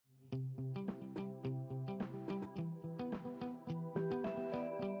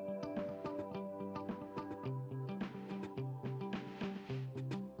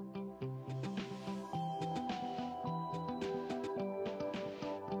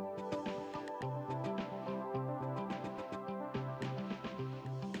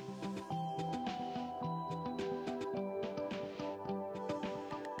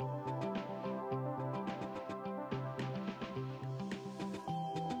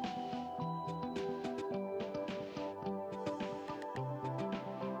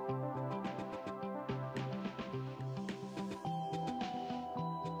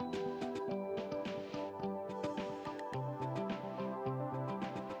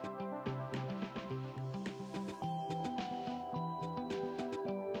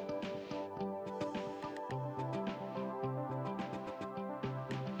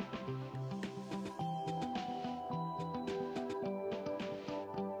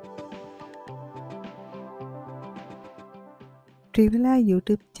ට්‍රිවලා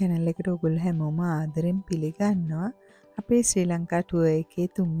YouTube channel එකට ඔයගොල්ලෝ හැමෝම ආදරෙන් පිළිගන්නවා. අපේ ශ්‍රී ලංකා ටුවර් එකේ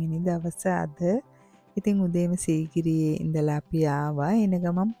 3 වෙනි දවස අද. ඉතින් උදේම සීගිරියේ ඉඳලා අපි ආවා. එන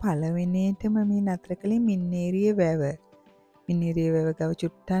ගමන් පළවෙනියටම මේ නතර කළේ මින්නේරිය වැව. මින්නේරිය වැව ගාව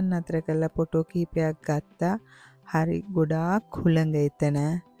චුට්ටක් නතර කරලා ෆොටෝ කීපයක් ගත්තා. හරි ගොඩාක් හුළඟ එතන.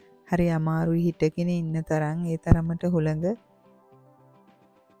 හරි අමාරුයි හිටගෙන ඉන්න තරම් ඒ තරමට හුළඟ.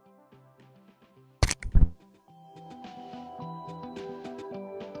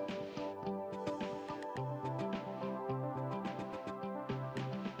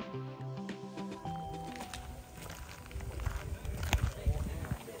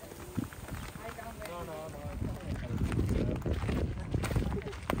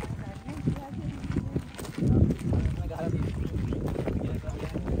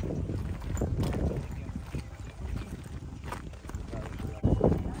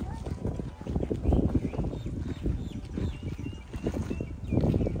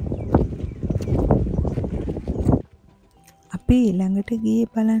 අපි ඊළඟට ගියේ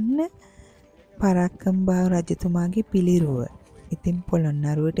බලන්න පරාක්කම්බාහු රජතුමාගේ පිළිරුව. ඉතින්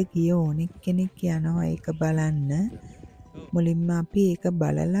පොළොන්නරුවට ගිය ඕනෙක් කෙනෙක් යනවා ඒක බලන්න. මුලින්ම අපි ඒක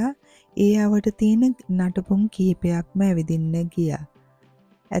බලලා ඒ අවට තියෙන නටබුන් කීපයක්ම ඇවිදින්න ගියා.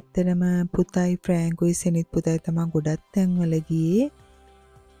 ඇත්තටම පුතයි ෆ්‍රෑන්කුයි සෙනිත් පුතයි තමයි ගොඩක් තැන්වල ගියේ.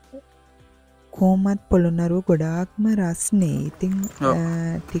 කොහොමත් පොළොන්නරුව ගොඩාක්ම රස්නේ. ඉතින්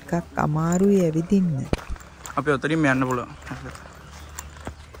ටිකක් අමාරුයි ඇවිදින්න. අපි ඔතනින් යන්න පුළුවන්.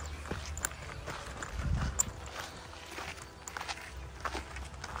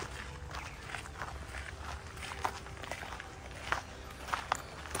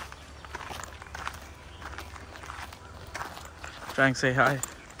 Frank, say hi.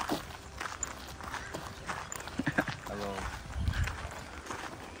 Hello.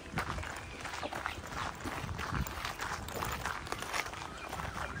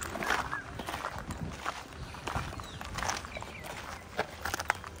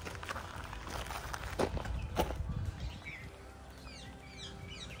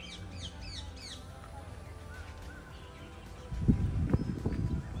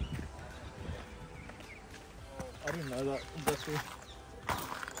 I didn't know that. That's all.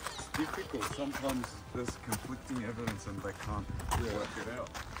 It's difficult. Sometimes there's conflicting evidence and they can't work it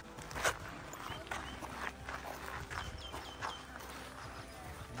out.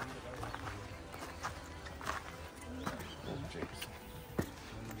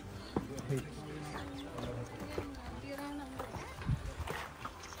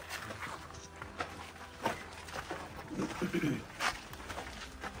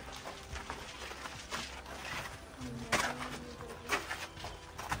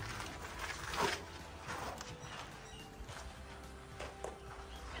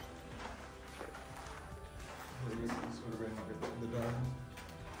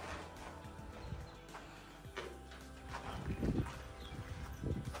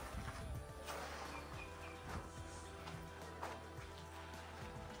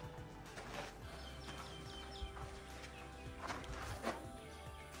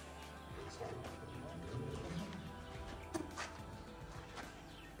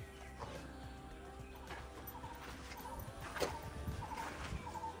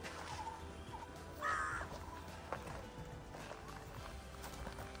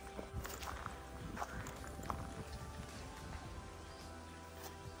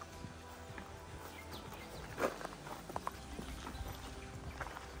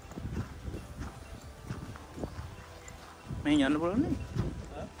 මේ යන්න පුළුවන් නේ?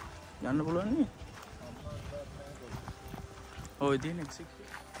 යන්න පුළුවන් නේ? ඔය දින එක්සික්.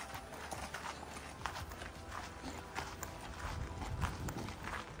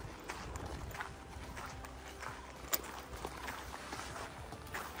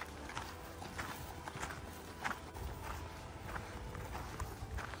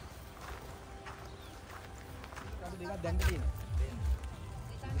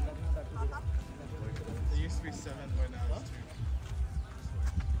 There used to be 7, but now it's 2.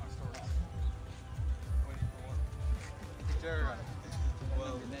 Jared.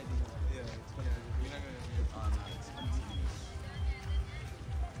 Well, yeah, it's funny. You're not gonna be. Oh, no, it's continuous.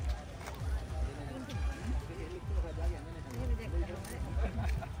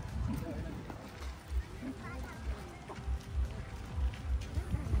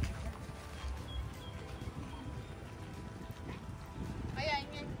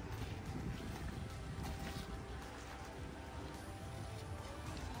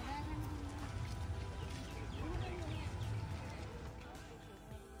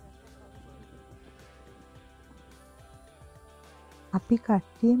 අපි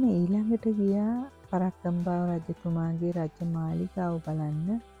කට්ටියම ඊළඟට ගියා පරාක්‍රමබාහු රජතුමාගේ රජ මාලිගාව බලන්න.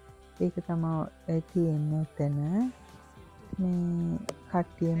 ඒක තමයි තියෙන්නේ උතන. මේ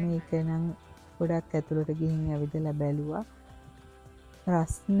කට්ටියම ඒක නම් ගොඩක් ඇතුළට ගිහින් ඇවිදලා බැලුවා.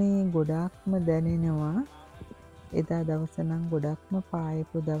 රස්නේ ගොඩාක්ම දැනෙනවා. එදා දවස නම් ගොඩක්ම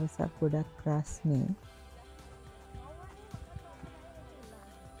පායපු දවසක්, ගොඩක් රස්නේ.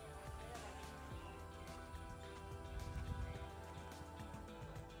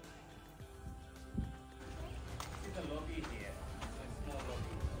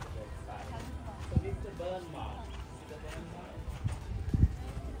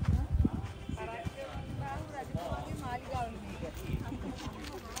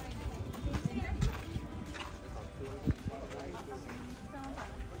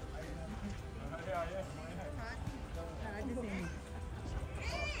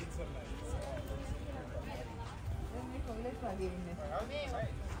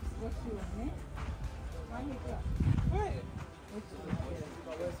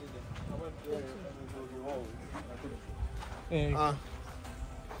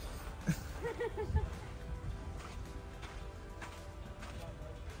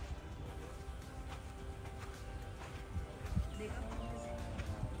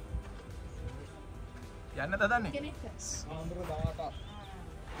 යන්න තදන්නේ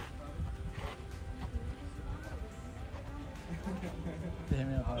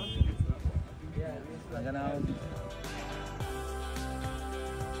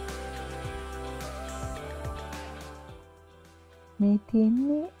මේ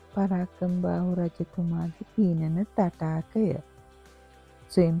තියෙන්නේ පරාක්‍රමබාහු රජතුමාගේ පීනන තටාකය.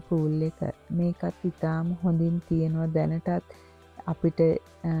 ස්විම් පූල් එක. මේකත් ඉතාම හොඳින් තියෙනවා. දැනටත් අපිට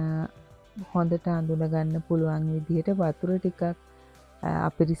හොඳට අඳුන ගන්න පුළුවන් විදිහට වතුර ටිකක්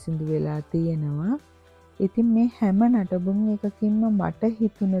අපිරිසිදු වෙලා තියෙනවා. ඉතින් මේ හැම නටබුන් එකකින්ම මට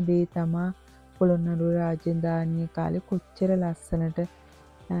හිතුණ දේ තමා පොළොන්නරුව රාජධානිය කාලේ කොච්චර ලස්සනට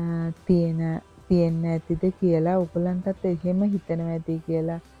තියෙන්න ඇතිද කියලා. ඔයගලන්ටත් එහෙම හිතෙනවා ඇති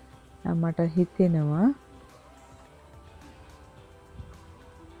කියලා මට හිතෙනවා.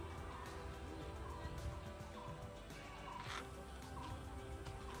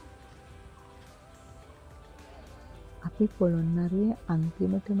 අපි පොළොන්නරුවේ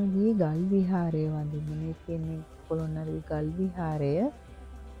අන්තිමටම ගියේ ගල් විහාරය වඳින්න. මේ කියන්නේ පොළොන්නරුවේ ගල් විහාරය.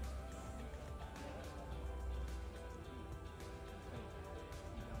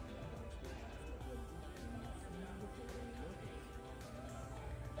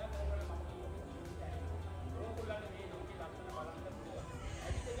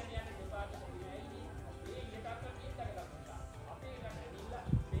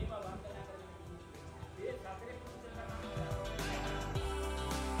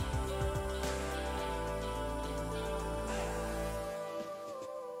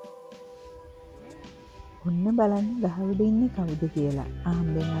 ඔන්න බලන්න ගහ උඩ ඉන්නේ කවුද කියලා.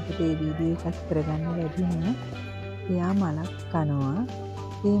 ආම්බෙන් අපිට මේ වීඩියෝ එකක් කරගන්න ලැබුණා. එයා මලක් කනවා.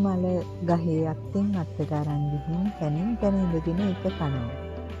 මේ මල ගහේ අත්ෙන් අත්තට අරන් ගිහින් කැනින් කැන ඉඳගෙන ඒක කනවා.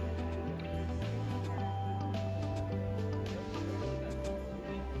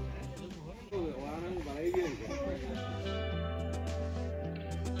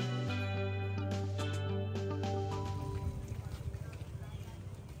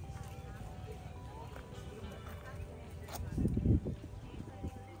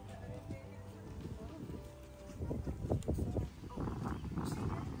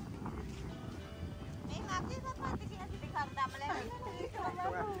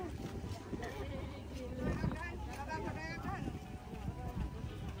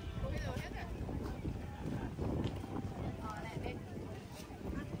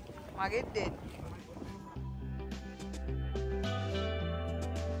 මගෙත් දෙන්න.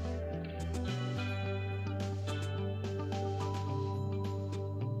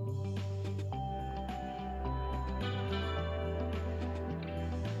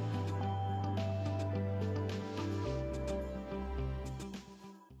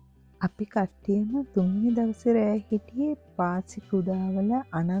 අපි කට්ටියම තුන්වෙනි දවසේ රෑ හිටියේ පාසිකුඩාවල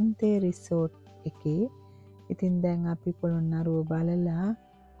අනන්තේ රිසෝට් එකේ. ඉතින් දැන් අපි පොළොන්නරුව බලලා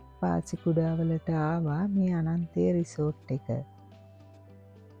පාසිකුඩාවලට ආවා. මේ අනන්තේ රිසෝට් එක.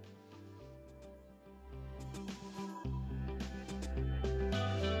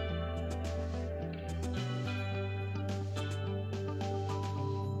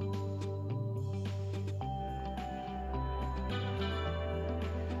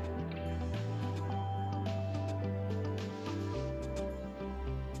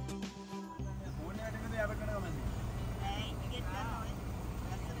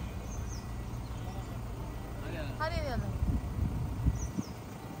 හරියද?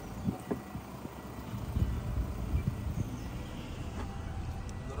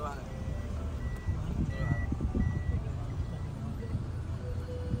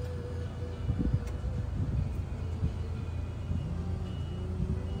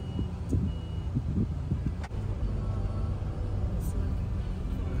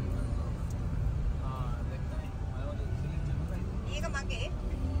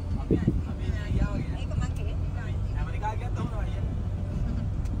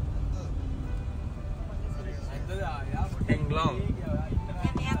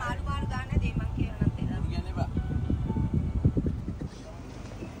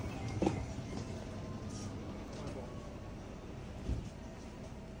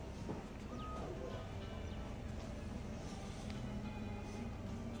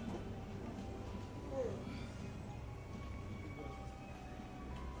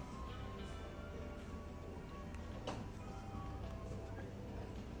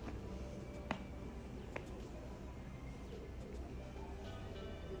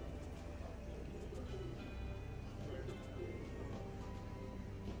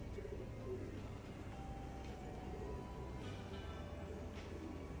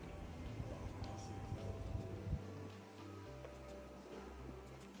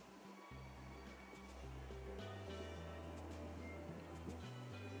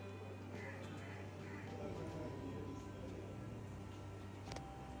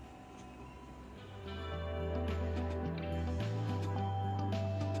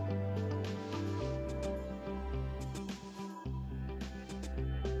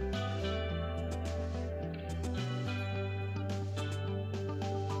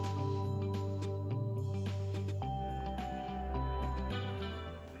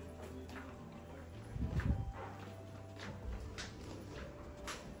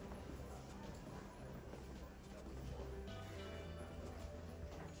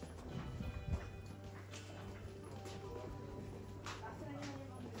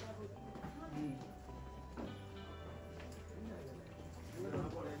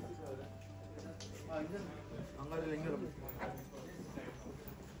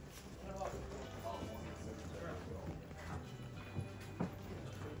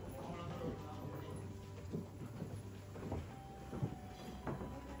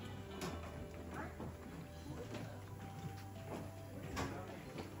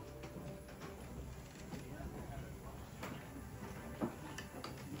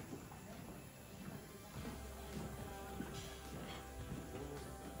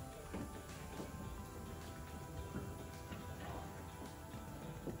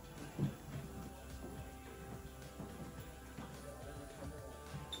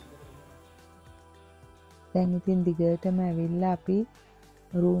 දැන් ඉතින් දිගටම ඇවිල්ලා අපි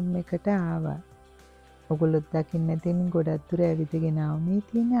රූම් එකට ආවා. ඔගොල්ලොත් දකින්න නැතිනම් ගොඩක් දුර ඇවිදගෙන ආව. මේ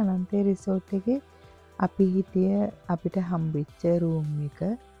තියෙන අනන්තේ රිසෝට් එකේ අපි හිටිය අපිට හම්බෙච්ච රූම් එක.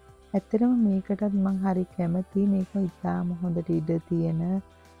 ඇත්තටම මේකටත් මං හරි කැමතියි. මේක ඉතාම හොඳට ඉඩ තියෙන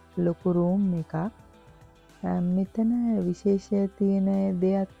ලොකු රූම් එකක්. මෙතන විශේෂය තියෙන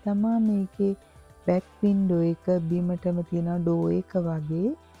දෙයක් තමයි මේකේ බැක් වින්ඩෝ එක බිමටම තියෙන ඩෝ එක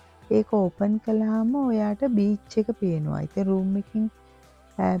වගේ. ඒක ඕපන් කළාම ඔයාට බීච් එක පේනවා. ඉතින් රූම් එකකින්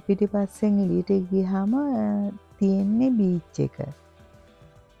පිටිපස්සෙන් එළියට ගියාම තියෙන්නේ බීච් එක.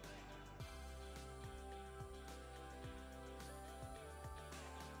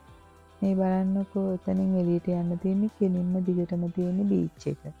 මේ බලන්නකෝ එතනින් එළියට යන්න තියෙන්නේ කෙලින්ම දිගටම තියෙන බීච්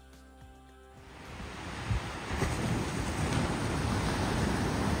එක.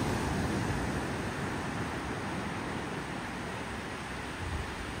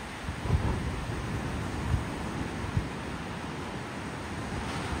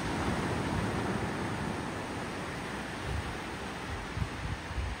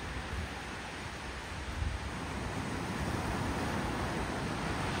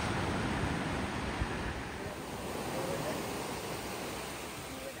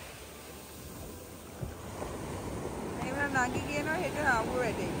 නංගි කියනවා හෙට හම්බ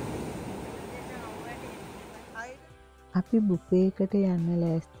වැඩේ. අපි බුෆේ එකට යන්න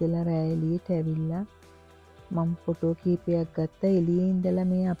ලෑස්තිලා රෑ එළියට ඇවිල්ලා මම ෆොටෝ කීපයක් ගත්තා. එළියේ ඉඳලා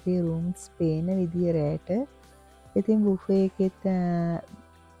මේ අපේ රූම්ස් පේන විදිය රෑට. ඉතින් බුෆේ එකෙත්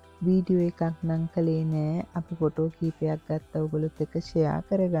වීඩියෝ එකක් නම් කළේ නෑ. අපි ෆොටෝ කීපයක් ගත්තා ඔයගොල්ලොත් එක්ක ෂෙයා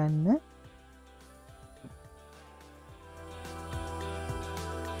කරගන්න.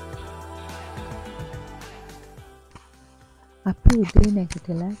 අපි උදේ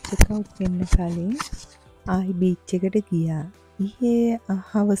නැගිටලා චෙක් අවුට් වෙන්න කලින් ආයි බීච් එකට ගියා. ඊයේ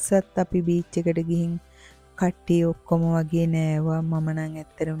හවසත් අපි බීච් එකට ගිහින් කට්ටිය ඔක්කොම වගේ නෑවා. මම නම්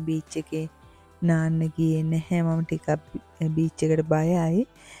ඇත්තටම බීච් එකේ නාන්න ගියේ නැහැ. මම ටිකක් බීච් එකට බයයි.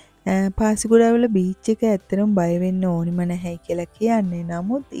 පාසිකුඩා වල බීච් එක ඇත්තටම බය වෙන්න ඕනිම නැහැ කියලා කියන්නේ.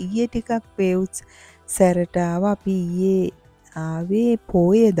 නමුත් ඊයේ ටිකක් වේව්ස් සැරට ආවා. අපි ඊයේ ආවේ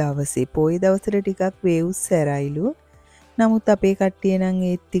පොය දවසේ. පොය දවසට ටිකක් වේව්ස් සැරයිලු. නමුත් අපේ කට්ටිය නම්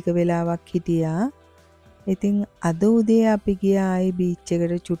ඒත් ටික වෙලාවක් හිටියා. ඉතින් අද උදේ අපි ගියා ආයි බීච්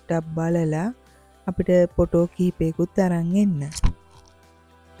එකට චුට්ටක් බලලා අපිට ෆොටෝ කිහිපයකුත් අරන් එන්න.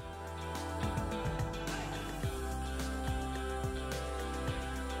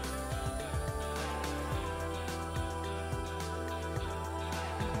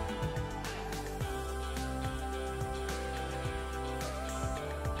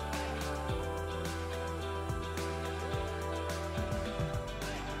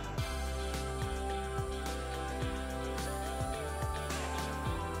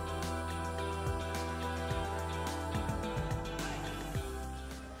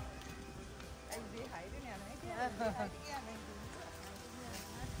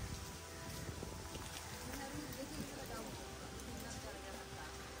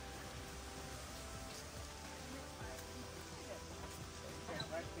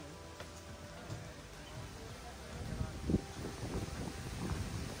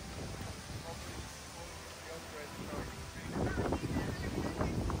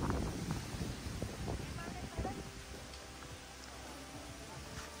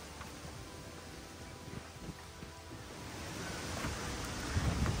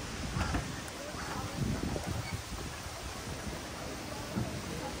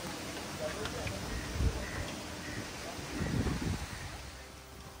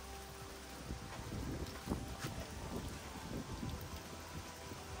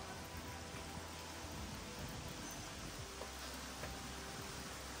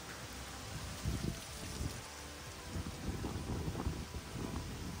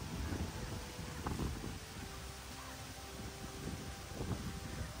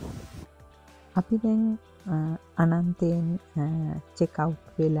 අපි දැන් අනන්තයෙන් චෙක් අවුට්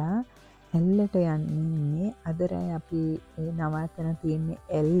වෙලා ඇල්ලට යන්නේ. අද රෑ අපි නවත්තන තියෙන්නේ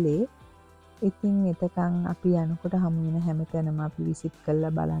ඇල්ලේ. ඉතින් එතකන් අපි යනකොට හමු වෙන හැමතැනම අපි විසිට්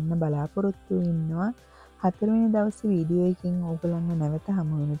කරලා බලන්න බලාපොරොත්තු වෙනවා. 4 වෙනි දවසේ වීඩියෝ එකකින් ඕගොල්ලන්ව නැවත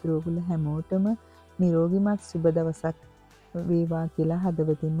හමු වෙනතුරු ඕගොල්ලෝ හැමෝටම නිරෝගිමත් සුබ දවසක් වේවා කියලා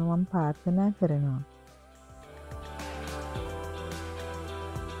හදවතින්ම මම ප්‍රාර්ථනා කරනවා.